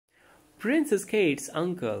Princess Kate's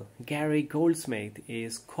uncle, Gary Goldsmith,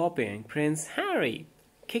 is copying Prince Harry,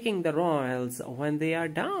 kicking the royals when they are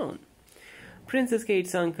down. Princess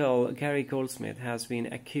Kate's uncle, Gary Goldsmith, has been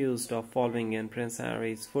accused of following in Prince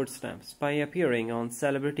Harry's footsteps by appearing on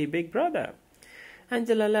Celebrity Big Brother.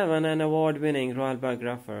 Angela Levin, an award-winning royal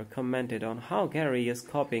biographer, commented on how Gary is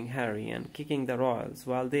copying Harry and kicking the royals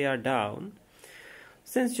while they are down.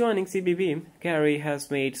 Since joining CBB, Gary has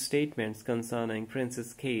made statements concerning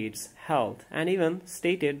Princess Kate's health and even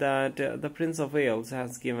stated that the Prince of Wales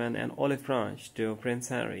has given an olive branch to Prince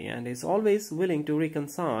Harry and is always willing to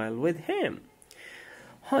reconcile with him.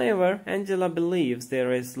 However, Angela believes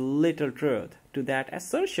there is little truth to that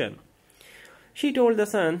assertion. She told The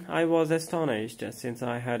Sun, "I was astonished since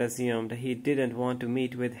I had assumed he didn't want to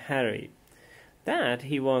meet with Harry. That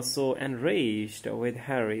he was so enraged with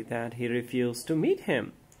Harry that he refused to meet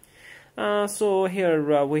him." So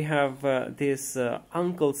here we have this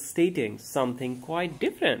uncle stating something quite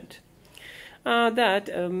different. That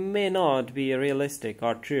may not be realistic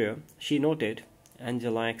or true, she noted.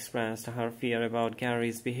 Angela expressed her fear about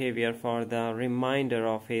Gary's behavior for the remainder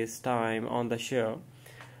of his time on the show.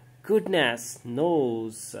 Goodness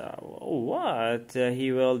knows what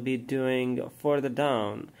he will be doing further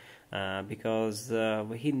down. Because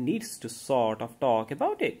he needs to sort of talk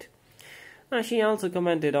about it. She also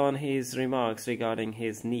commented on his remarks regarding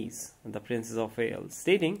his niece, the Princess of Wales,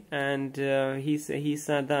 stating, and he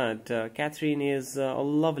said that Catherine is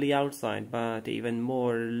lovely outside, but even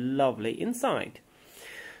more lovely inside.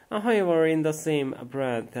 However, in the same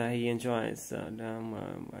breath, he enjoys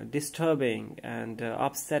disturbing and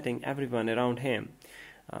upsetting everyone around him.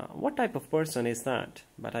 What type of person is that?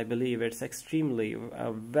 But I believe it's extremely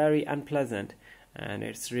very unpleasant, and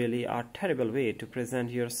it's really a terrible way to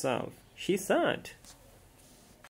present yourself, she said.